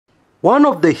One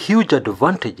of the huge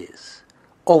advantages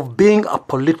of being a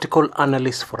political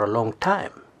analyst for a long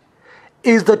time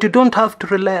is that you don't have to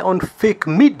rely on fake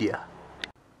media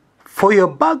for your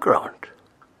background.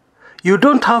 You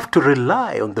don't have to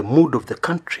rely on the mood of the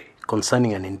country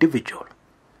concerning an individual,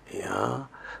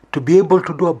 to be able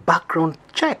to do a background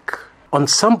check on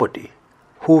somebody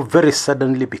who very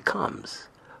suddenly becomes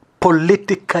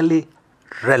politically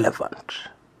relevant.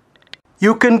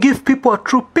 You can give people a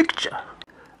true picture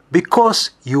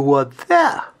because you were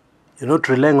there. You're not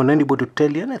relying on anybody to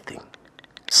tell you anything.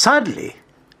 Sadly,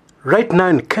 right now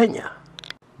in Kenya,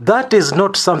 that is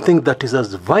not something that is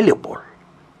as valuable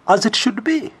as it should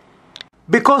be.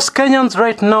 Because Kenyans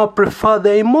right now prefer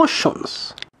their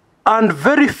emotions. And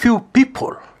very few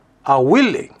people are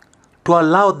willing to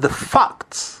allow the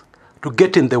facts to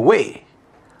get in the way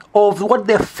of what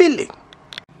they're feeling.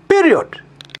 Period.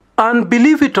 And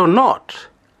believe it or not,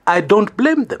 I don't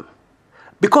blame them.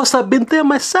 Because I've been there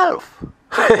myself.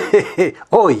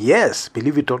 Oh yes,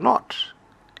 believe it or not.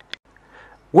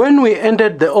 When we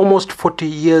ended the almost 40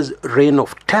 years reign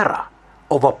of terror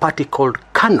of a party called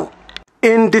KANU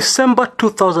in December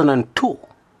 2002,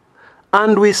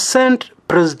 and we sent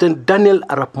President Daniel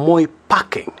Arap Moi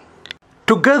packing,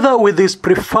 together with his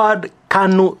preferred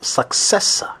KANU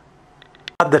successor.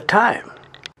 At the time,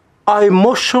 our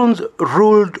emotions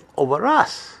ruled over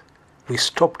us. We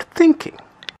stopped thinking.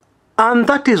 And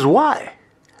that is why,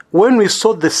 when we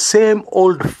saw the same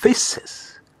old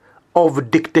faces of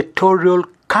dictatorial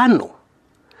KANU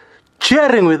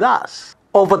cheering with us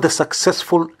over the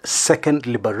successful second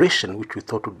liberation, which we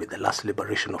thought would be the last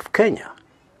liberation of Kenya,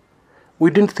 we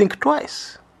didn't think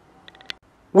twice.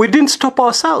 We didn't stop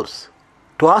ourselves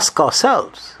to ask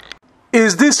ourselves,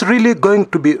 is this really going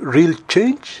to be real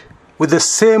change with the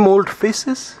same old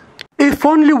faces? If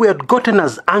only we had gotten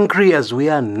as angry as we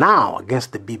are now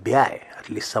against the BBI, at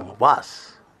least some of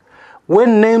us,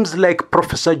 when names like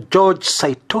Professor George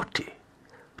Saitoti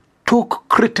took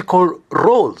critical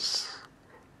roles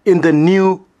in the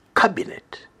new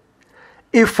cabinet.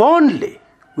 If only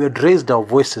we had raised our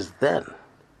voices then,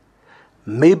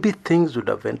 maybe things would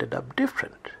have ended up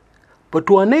different. But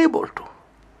we were unable to.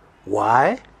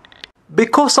 Why?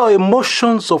 Because our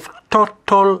emotions of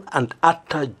total and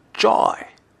utter joy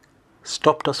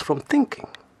stopped us from thinking.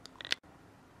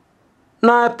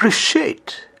 Now I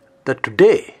appreciate that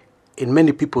today, in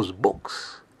many people's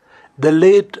books, the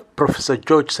late Professor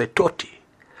George Saitoti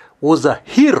was a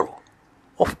hero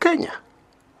of Kenya.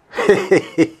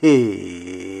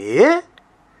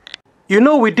 You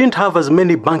know, we didn't have as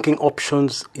many banking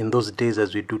options in those days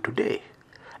as we do today.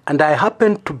 And I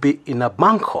happened to be in a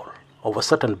bank hall of a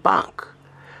certain bank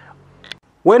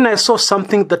when I saw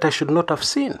something that I should not have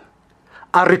seen.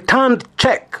 A returned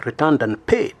check, returned and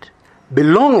paid,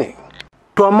 belonging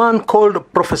to a man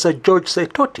called Professor George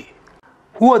Saitoti,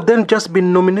 who had then just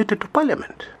been nominated to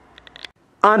Parliament.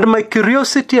 And my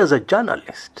curiosity as a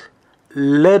journalist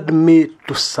led me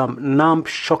to some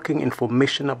shocking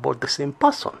information about the same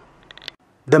person.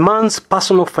 The man's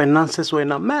personal finances were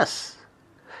in a mess.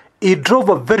 He drove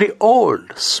a very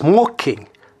old, smoking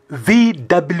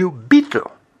VW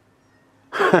Beetle.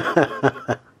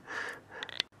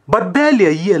 But barely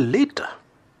a year later,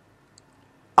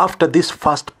 after this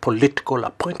first political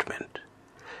appointment,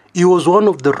 he was one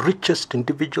of the richest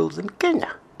individuals in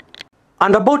Kenya.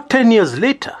 And about 10 years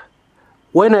later,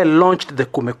 when I launched the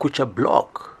Kumekucha blog,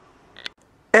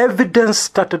 evidence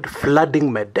started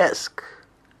flooding my desk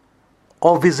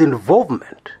of his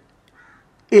involvement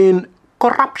in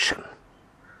corruption,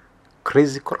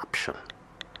 crazy corruption.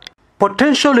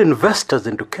 Potential investors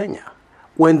into Kenya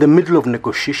were in the middle of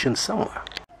negotiations somewhere.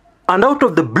 And out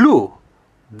of the blue,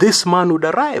 this man would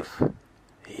arrive.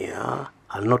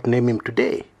 I'll not name him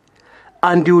today.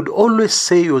 And he would always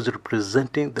say he was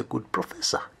representing the good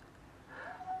professor.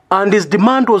 And his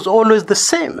demand was always the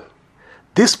same.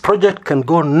 This project can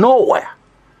go nowhere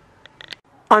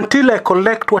until I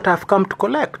collect what I've come to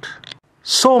collect.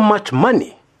 So much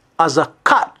money as a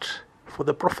cut for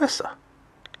the professor.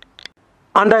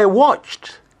 And I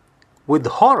watched with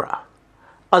horror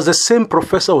as the same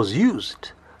professor was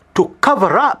used to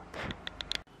cover up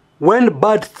when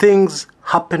bad things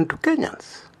happen to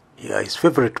Kenyans. His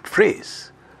favorite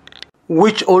phrase,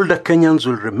 which older Kenyans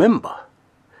will remember,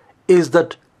 is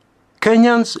that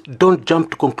Kenyans don't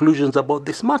jump to conclusions about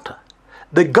this matter.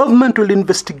 The government will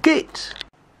investigate.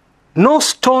 No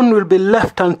stone will be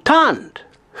left unturned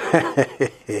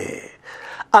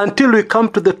until we come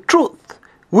to the truth,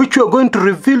 which we are going to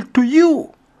reveal to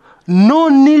you. No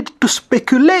need to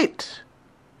speculate.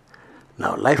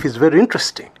 Now, life is very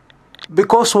interesting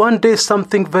because one day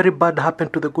something very bad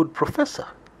happened to the good professor.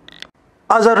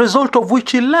 as a result of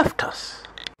which he left us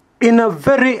in a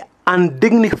very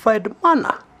undignified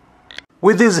manner,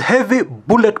 with his heavy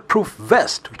bulletproof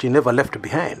vest, which he never left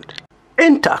behind,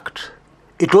 intact.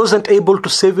 It wasn't able to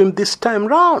save him this time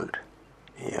round.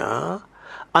 Yeah.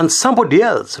 And somebody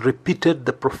else repeated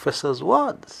the professor's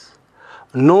words.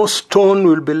 No stone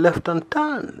will be left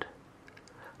unturned.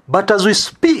 But as we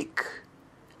speak,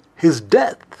 his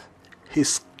death is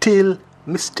still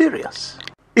mysterious.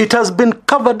 It has been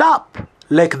covered up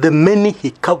like the many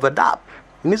he covered up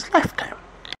in his lifetime.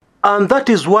 And that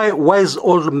is why wise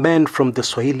old men from the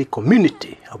Swahili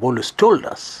community have always told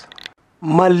us,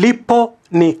 malipo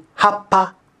ni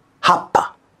hapa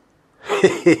hapa.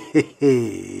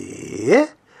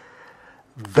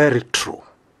 Very true.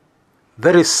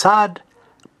 Very sad,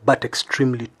 but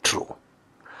extremely true.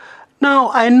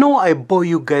 Now, I know I bore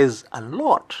you guys a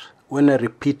lot when I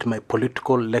repeat my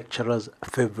political lecturer's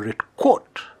favorite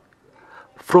quote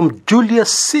from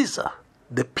Julius Caesar,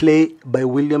 the play by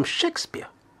William Shakespeare.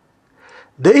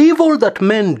 The evil that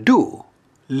men do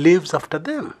lives after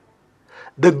them.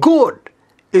 The good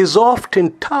is oft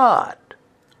interred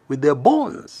with their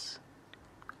bones.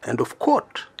 End of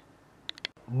quote.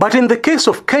 But in the case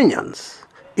of Kenyans,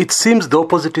 it seems the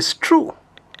opposite is true.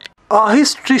 Our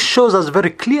history shows us very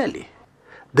clearly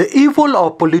the evil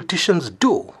our politicians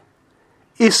do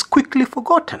is quickly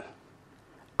forgotten.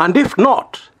 And if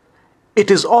not, it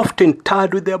is often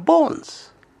tied with their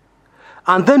bones.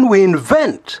 And then we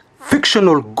invent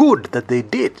fictional good that they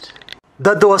did,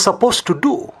 that they were supposed to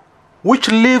do, which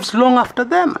lives long after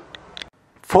them.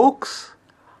 Folks,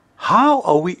 how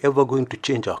are we ever going to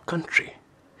change our country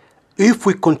if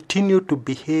we continue to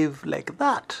behave like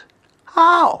that?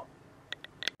 How?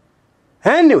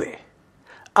 Anyway,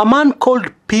 a man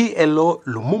called PLO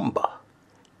Lumumba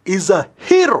is a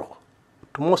hero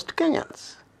to most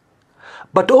Kenyans.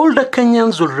 But older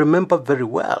Kenyans will remember very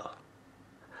well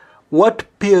what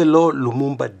PLO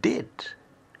Lumumba did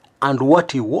and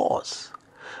what he was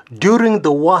during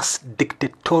the worst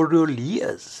dictatorial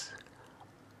years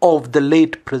of the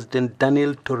late President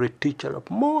Daniel Toroitich arap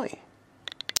Moi.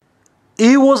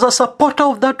 He was a supporter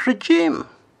of that regime.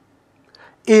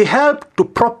 He helped to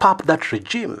prop up that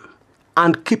regime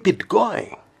and keep it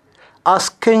going as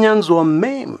Kenyans were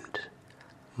maimed,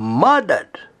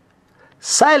 murdered,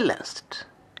 silenced.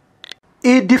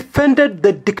 He defended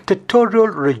the dictatorial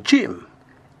regime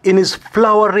in his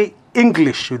flowery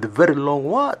English with very long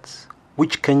words,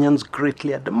 which Kenyans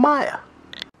greatly admire.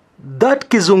 That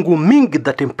kizungu mingi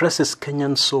that impresses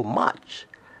Kenyans so much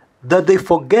that they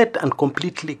forget and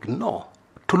completely ignore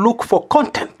to look for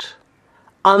content,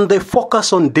 and they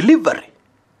focus on delivery.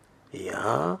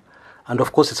 Yeah, and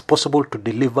of course it's possible to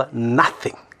deliver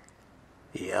nothing,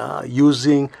 yeah,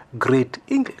 using great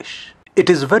English. It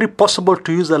is very possible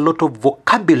to use a lot of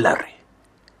vocabulary,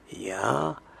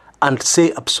 yeah, and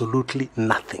say absolutely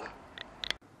nothing.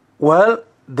 Well,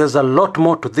 there's a lot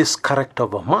more to this character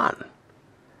of a man.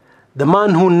 The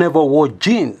man who never wore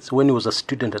jeans when he was a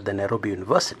student at the Nairobi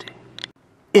University.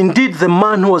 Indeed, the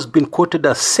man who has been quoted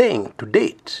as saying to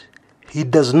date, he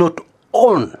does not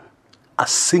own a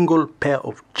single pair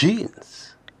of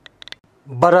jeans.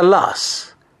 But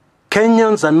alas,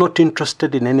 Kenyans are not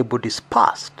interested in anybody's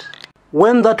past.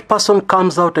 When that person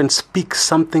comes out and speaks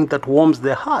something that warms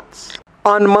their hearts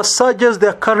and massages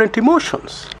their current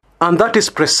emotions. And that is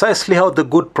precisely how the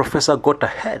good professor got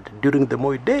ahead during the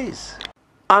Moi days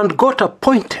and got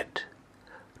appointed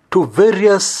to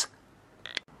various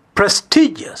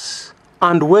prestigious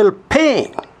and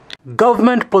well-paying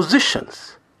government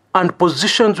positions and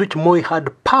positions which Moi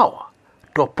had power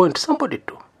to appoint somebody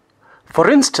to. For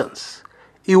instance,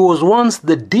 he was once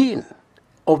the dean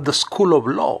of the School of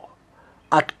Law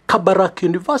at Kabarak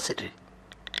University.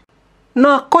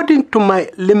 Now, according to my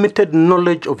limited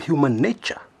knowledge of human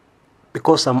nature,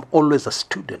 because I'm always a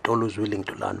student, always willing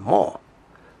to learn more,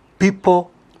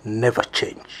 people never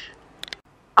change.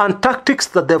 And tactics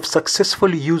that they've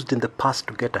successfully used in the past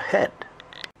to get ahead,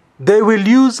 they will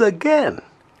use again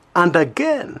and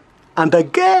again and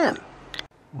again.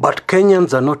 But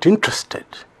Kenyans are not interested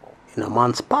in a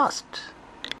man's past.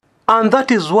 And that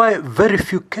is why very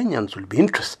few Kenyans will be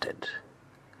interested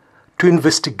to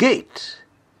investigate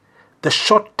the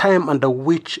short time under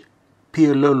which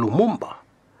PLO Lumumba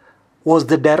was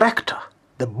the director,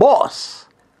 the boss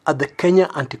at the Kenya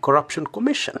Anti-Corruption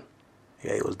Commission.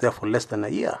 Yeah, he was there for less than a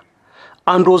year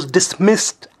and was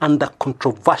dismissed under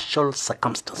controversial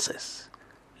circumstances.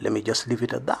 Let me just leave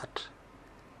it at that.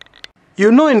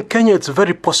 You know, in Kenya, it's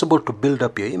very possible to build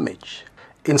up your image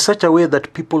in such a way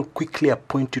that people quickly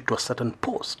appoint you to a certain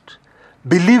post,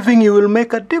 believing you will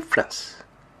make a difference,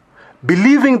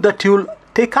 believing that you will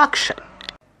take action,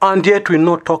 And yet we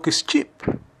know talk is cheap.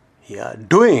 Yeah,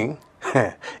 doing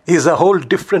is a whole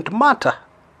different matter.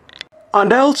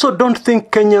 And I also don't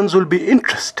think Kenyans will be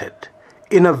interested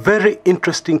in a very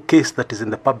interesting case that is in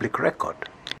the public record,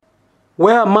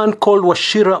 where a man called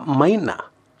Wachira Maina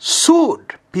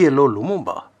sued PLO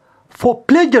Lumumba for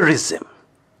plagiarism.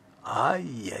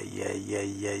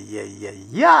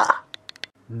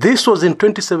 This was in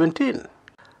 2017.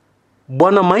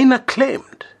 Bwana Maina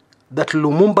claimed that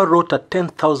Lumumba wrote a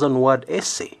 10,000-word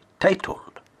essay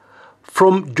titled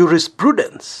 "From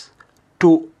Jurisprudence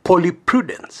to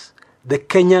Polyprudence, the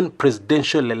Kenyan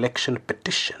Presidential Election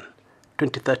Petition,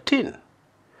 2013.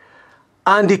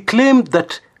 And he claimed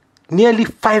that nearly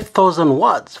 5,000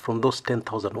 words from those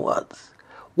 10,000 words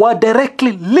were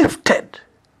directly lifted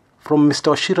from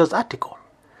Mr. Wachira's article,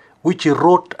 which he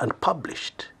wrote and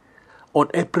published on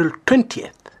April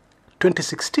 20th,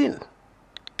 2016.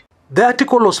 The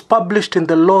article was published in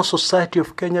the Law Society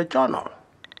of Kenya Journal.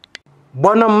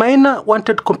 Bwana Maina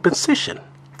wanted compensation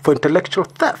for intellectual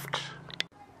theft.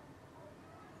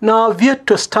 Now, I've yet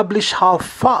to establish how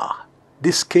far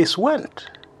this case went.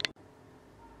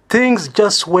 Things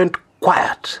just went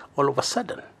quiet all of a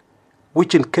sudden,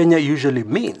 which in Kenya usually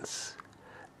means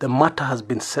the matter has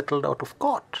been settled out of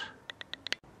court.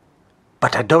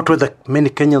 But I doubt whether many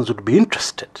Kenyans would be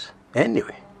interested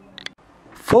anyway.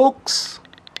 Folks,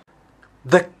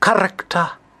 the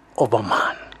character of a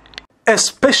man,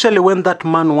 especially when that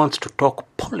man wants to talk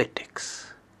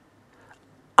politics,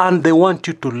 and they want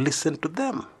you to listen to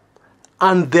them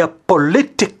and their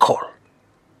political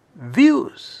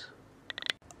views.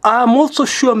 I am also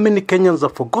sure many Kenyans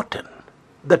have forgotten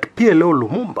that PLO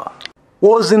Lumumba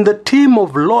was in the team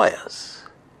of lawyers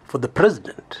for the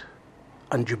president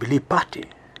and Jubilee Party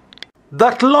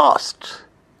that lost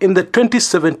in the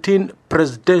 2017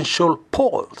 presidential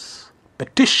polls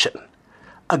petition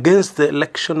against the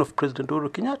election of President Uhuru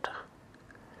Kenyatta.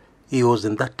 He was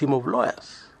in that team of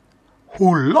lawyers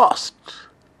who lost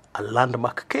a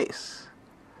landmark case,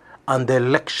 and the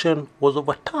election was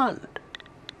overturned.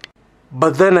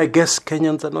 But then I guess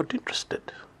Kenyans are not interested.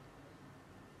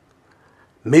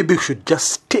 Maybe we should just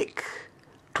stick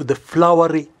to the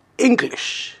flowery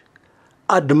English,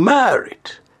 admire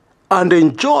it, and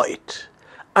enjoy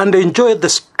the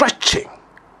stretching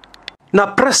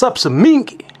na press-ups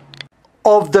mingi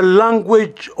of the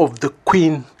language of the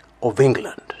Queen of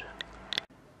England.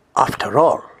 After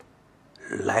all,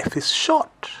 life is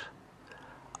short.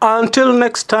 Until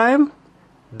next time,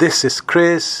 this is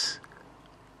Chris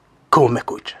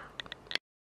Kumekucha.